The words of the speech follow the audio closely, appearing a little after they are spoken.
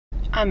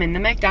I'm in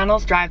the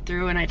McDonald's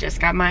drive-thru and I just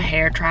got my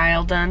hair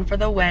trial done for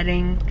the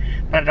wedding,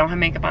 but I don't have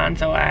makeup on,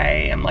 so I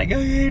am like,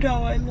 I hate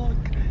how I look.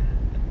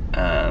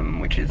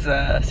 Which is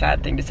a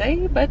sad thing to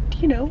say, but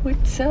you know,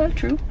 it's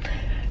true.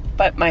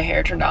 But my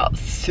hair turned out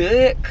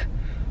sick.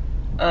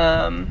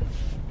 The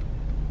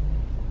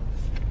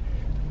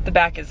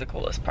back is the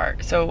coolest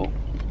part, so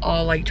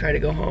I'll like try to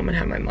go home and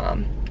have my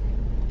mom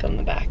film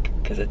the back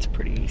because it's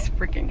pretty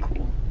freaking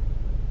cool.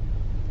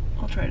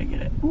 I'll try to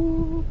get it.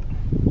 Ooh.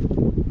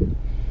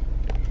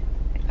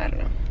 I don't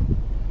know.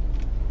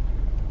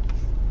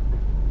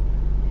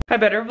 I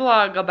better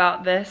vlog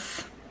about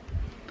this.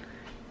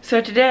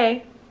 So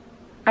today,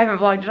 I haven't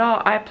vlogged at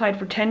all. I applied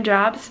for 10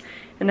 jobs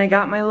and I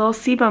got my little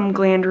sebum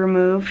gland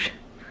removed.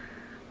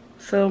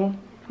 So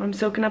I'm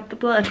soaking up the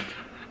blood.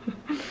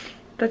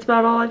 That's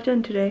about all I've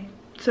done today.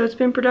 So it's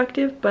been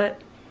productive, but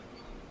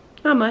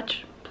not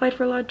much. Applied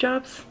for a lot of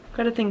jobs.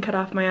 Got a thing cut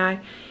off my eye.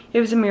 It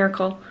was a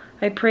miracle.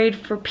 I prayed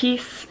for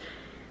peace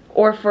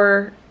or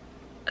for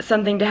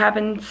something to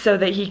happen so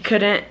that he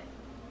couldn't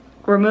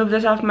remove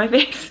this off my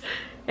face.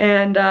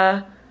 And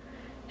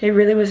it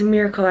really was a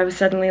miracle. I was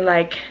suddenly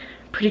like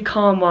pretty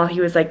calm while he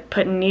was like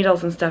putting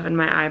needles and stuff in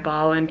my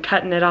eyeball and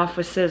cutting it off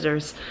with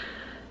scissors.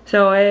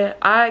 So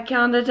I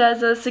count it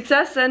as a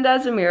success and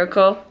as a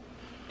miracle.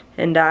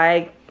 And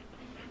I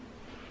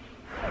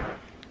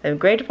am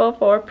grateful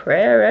for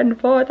prayer and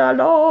for the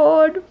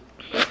Lord.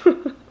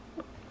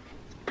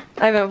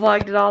 I haven't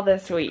vlogged at all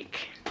this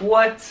week.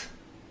 What?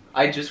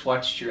 I just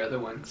watched your other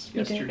ones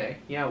yesterday.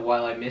 You yeah,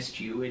 while I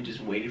missed you and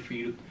just waited for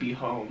you to be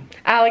home.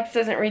 Alex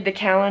doesn't read the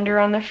calendar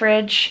on the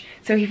fridge,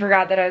 so he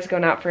forgot that I was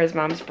going out for his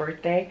mom's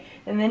birthday.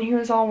 And then he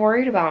was all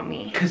worried about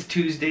me. Because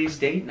Tuesday's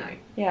date night.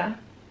 Yeah.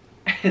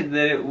 And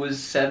then it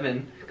was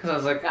 7. Because I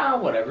was like, oh,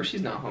 whatever,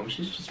 she's not home.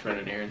 She's just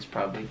running errands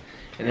probably.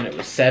 And then it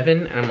was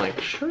 7, and I'm like,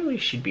 surely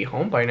she'd be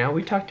home by now.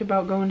 We talked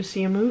about going to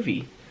see a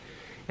movie.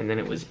 And then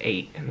it was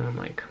 8, and then I'm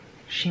like,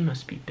 she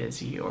must be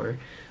busy or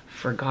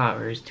forgot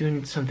or is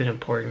doing something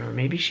important, or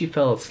maybe she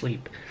fell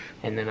asleep.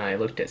 And then I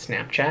looked at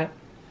Snapchat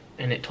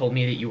and it told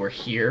me that you were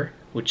here,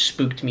 which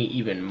spooked me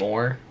even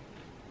more.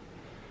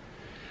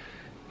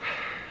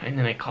 And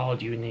then I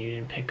called you and then you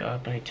didn't pick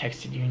up, and I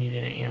texted you and you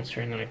didn't answer,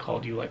 and then I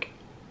called you like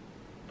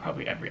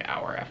probably every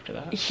hour after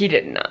that. He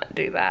did not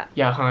do that.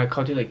 Yeah, I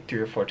called you like 3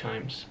 or 4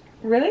 times.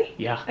 Really?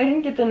 Yeah. I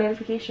didn't get the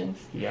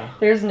notifications. Yeah.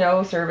 There's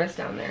no service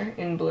down there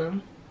in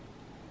Bloom.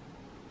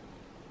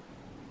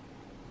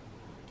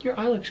 Your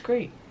eye looks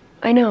great.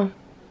 I know.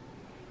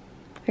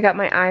 I got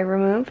my eye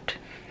removed.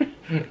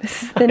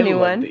 This is the new I love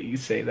one. that you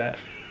say that.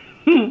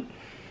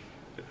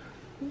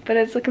 But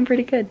it's looking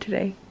pretty good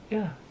today.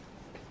 Yeah.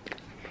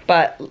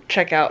 But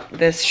check out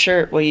this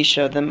shirt. Will you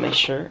show them my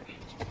shirt?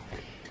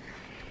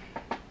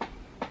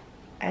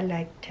 I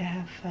like to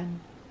have fun.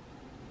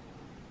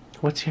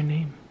 What's your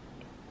name?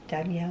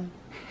 Danielle.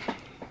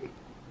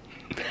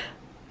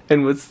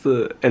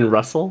 And and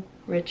Russell?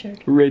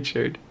 Richard.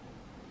 Richard.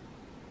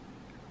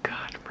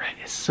 God, Brett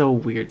is so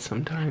weird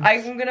sometimes.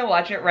 I'm gonna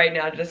watch it right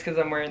now just because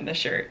I'm wearing the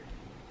shirt.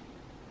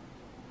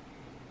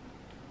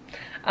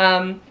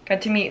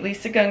 Got to meet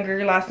Lisa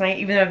Gungor last night,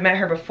 even though I've met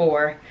her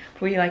before.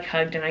 We like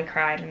hugged and I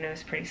cried, and it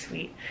was pretty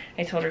sweet.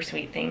 I told her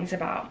sweet things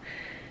about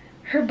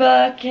her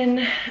book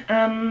and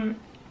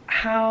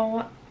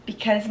how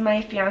because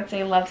my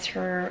fiance loves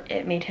her,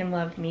 it made him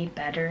love me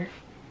better.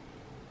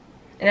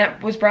 And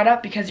that was brought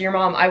up because your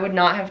mom, I would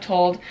not have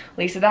told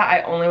Lisa that.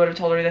 I only would have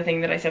told her the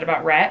thing that I said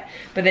about Rhett.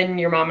 But then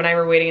your mom and I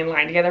were waiting in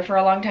line together for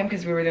a long time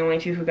because we were the only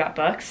 2 who got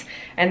books.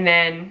 And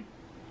then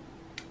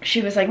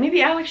she was like,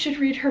 maybe Alex should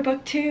read her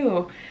book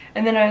too.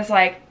 And then I was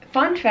like,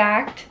 fun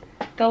fact,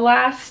 the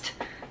last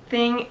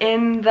thing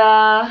in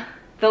the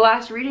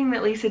last reading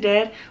that Lisa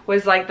did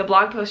was like the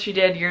blog post she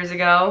did years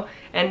ago.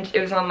 And it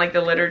was on like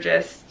the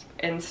liturgist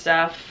and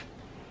stuff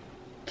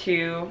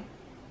too.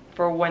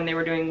 For when they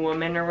were doing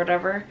Woman or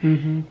whatever.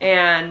 Mm-hmm.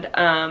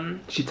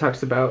 And she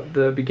talks about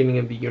the beginning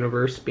of the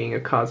universe being a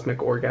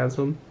cosmic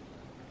orgasm.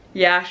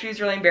 Yeah, she was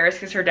really embarrassed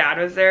because her dad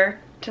was there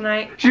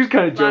tonight. She was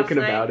kind of joking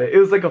about it. It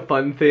was like a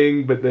fun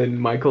thing, but then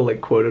Michael like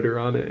quoted her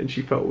on it and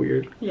she felt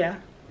weird. Yeah.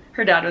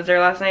 Her dad was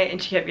there last night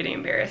and she kept getting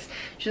embarrassed.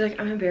 She's like,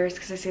 I'm embarrassed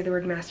because I say the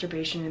word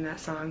masturbation in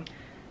that song.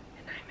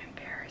 And I'm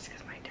embarrassed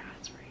because my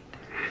dad's right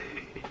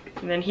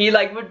there. And then he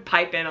like would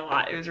pipe in a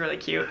lot. It was really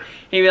cute.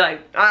 He'd be like,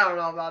 I don't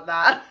know about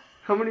that.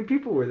 How many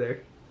people were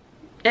there?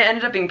 It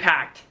ended up being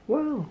packed.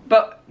 Wow.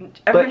 But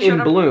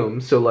in Bloom,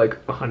 so like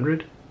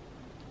 100?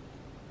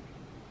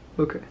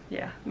 Okay.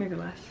 Yeah, maybe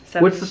less.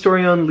 70. What's the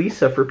story on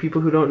Lisa for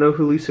people who don't know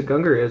who Lisa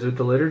Gungor is or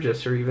the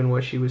liturgist or even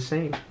what she was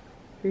saying?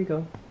 Here you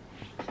go.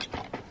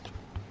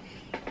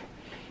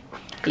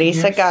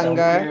 Lisa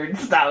Gungor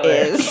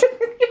is...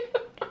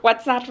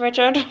 What's that,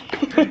 Richard?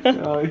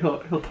 No,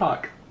 he'll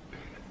talk.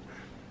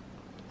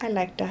 I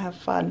like to have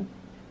fun.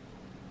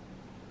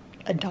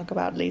 And talk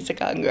about Lisa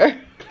Gungor.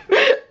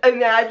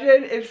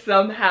 Imagine if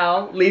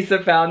somehow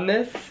Lisa found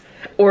this,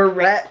 or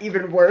Rhett,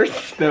 even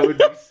worse. That would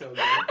be so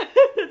good.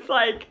 It's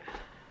like,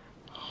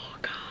 oh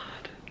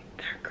god,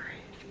 they're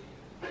crazy.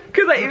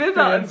 Because I even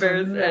felt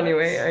embarrassed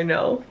anyway, I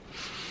know.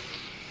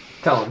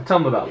 Tell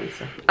him about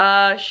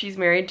Lisa. She's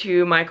married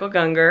to Michael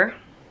Gungor,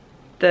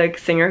 the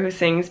singer who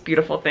sings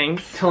Beautiful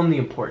Things. Tell him the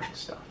important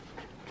stuff.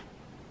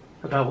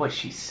 About what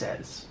she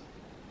says.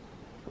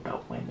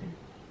 About women.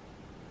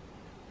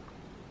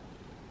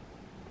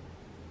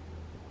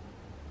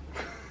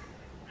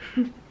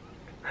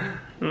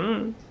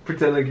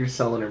 Pretend like you're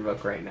selling her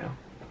book right now.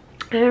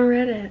 I haven't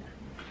read it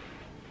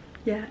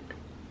yet.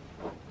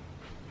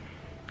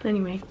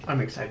 Anyway.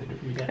 I'm excited to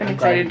read it. I'm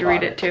excited to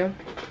read it too.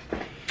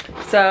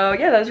 So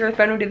yeah, that was really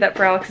fun. We did that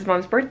for Alex's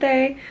mom's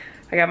birthday.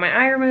 I got my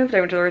eye removed. I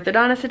went to the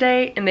orthodontist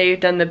today, and they've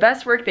done the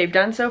best work they've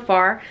done so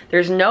far.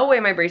 There's no way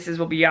my braces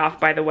will be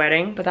off by the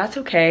wedding, but that's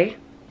okay.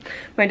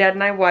 My dad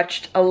and I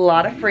watched a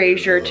lot of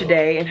Frasier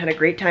today and had a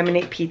great time and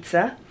ate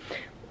pizza.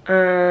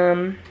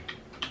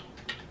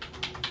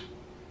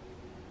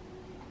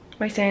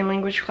 My sign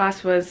language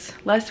class was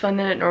less fun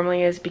than it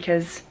normally is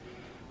because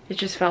it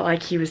just felt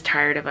like he was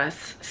tired of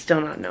us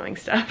still not knowing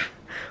stuff.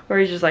 Or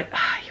he's just like,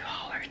 ah, you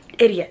all are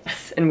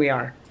idiots. And we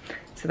are.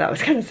 So that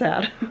was kind of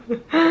sad.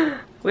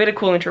 We had a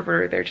cool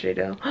interpreter there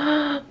today though.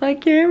 My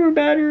camera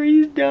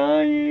battery's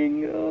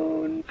dying.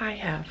 Oh. I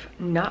have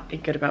not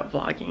been good about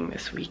vlogging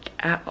this week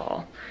at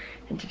all.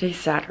 And today's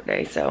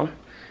Saturday, so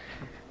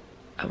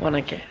I want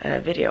to get a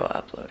video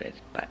uploaded.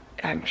 But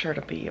I'm sure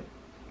it'll be a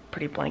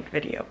pretty blank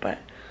video. But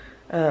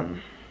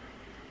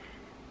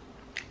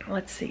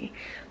let's see.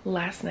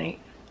 Last night,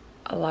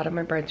 a lot of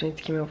my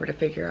bridesmaids came over to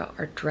figure out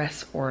our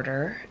dress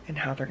order and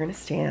how they're going to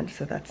stand.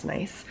 So that's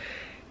nice.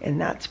 And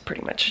that's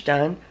pretty much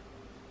done.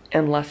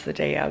 Unless the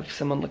day of,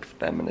 someone looks at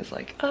them and is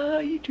like,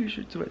 you two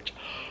should switch.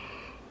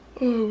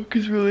 Oh,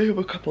 because we really have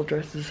a couple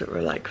dresses that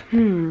were like,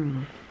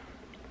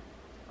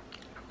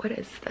 what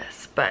is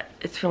this? But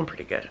it's feeling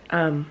pretty good.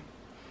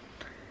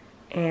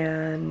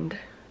 And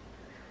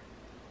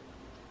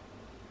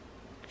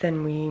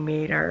then we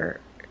made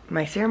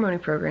my ceremony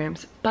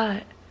programs,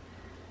 but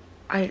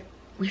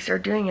we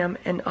started doing them,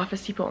 and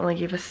Office Depot only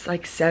gave us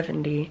like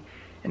 70.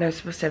 And I was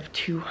supposed to have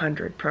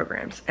 200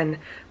 programs, and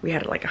we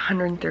had like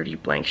 130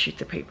 blank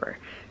sheets of paper.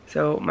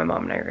 So my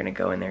mom and I are gonna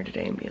go in there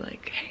today and be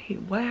like, hey,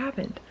 what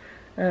happened?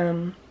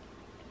 And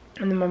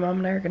then my mom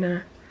and I are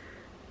gonna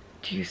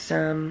do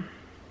some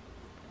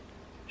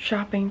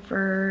shopping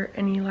for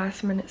any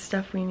last minute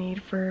stuff we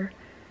need for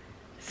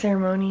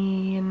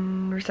ceremony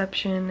and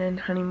reception and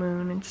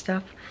honeymoon and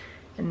stuff.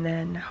 And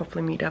then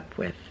hopefully meet up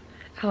with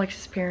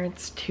Alex's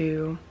parents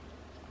to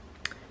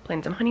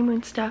plan some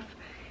honeymoon stuff.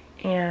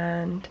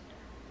 And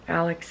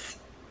Alex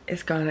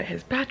is gone at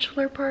his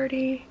bachelor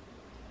party.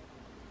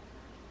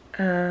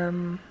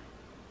 Yeah,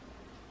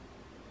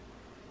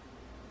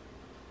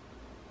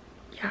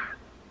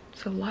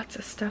 so lots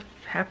of stuff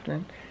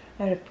happening.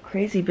 I had a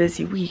crazy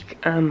busy week.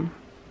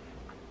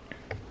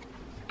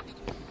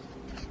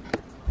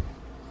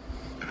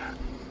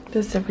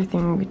 This is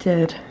everything we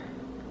did.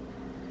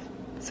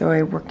 So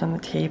I worked on the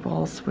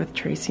tables with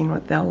tracing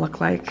what they'll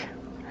look like.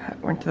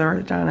 Went to the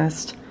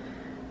orthodontist,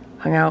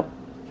 hung out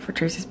for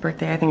Tracy's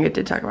birthday. I think I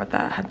did talk about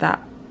that. Had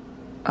that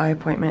eye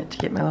appointment to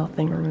get my little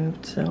thing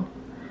removed. So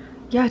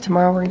yeah,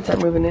 tomorrow we're gonna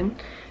start moving in.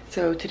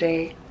 So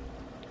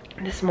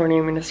this morning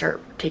I'm gonna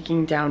start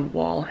taking down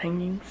wall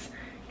hangings,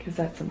 because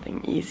that's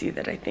something easy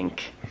that I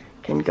think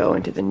can go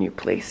into the new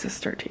place. So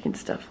start taking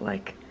stuff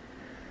like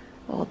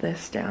all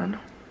this down,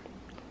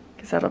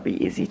 because that'll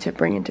be easy to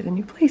bring into the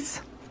new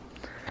place.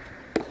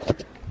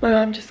 My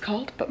mom just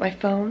called, but my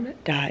phone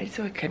died,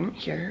 so I couldn't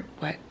hear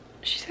what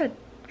she said,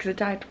 because it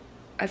died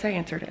as I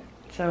answered it.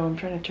 So I'm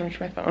trying to charge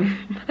my phone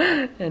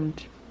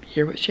and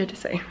hear what she had to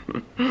say.